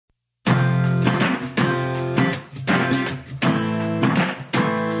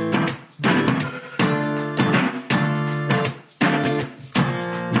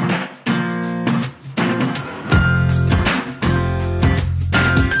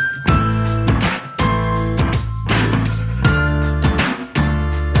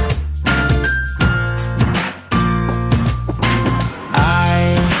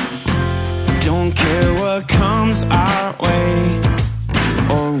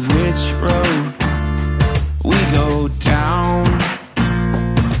which road we go down.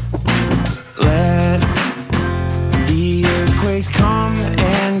 Let the earthquakes come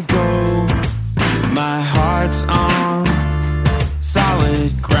and go. My heart's on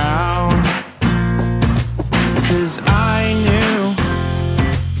solid ground. 'Cause I knew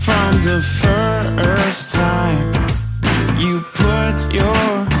from the first time you put your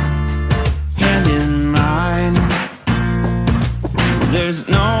hand in mine. There's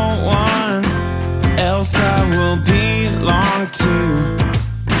no one else I will belong to,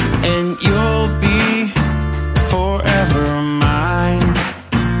 and you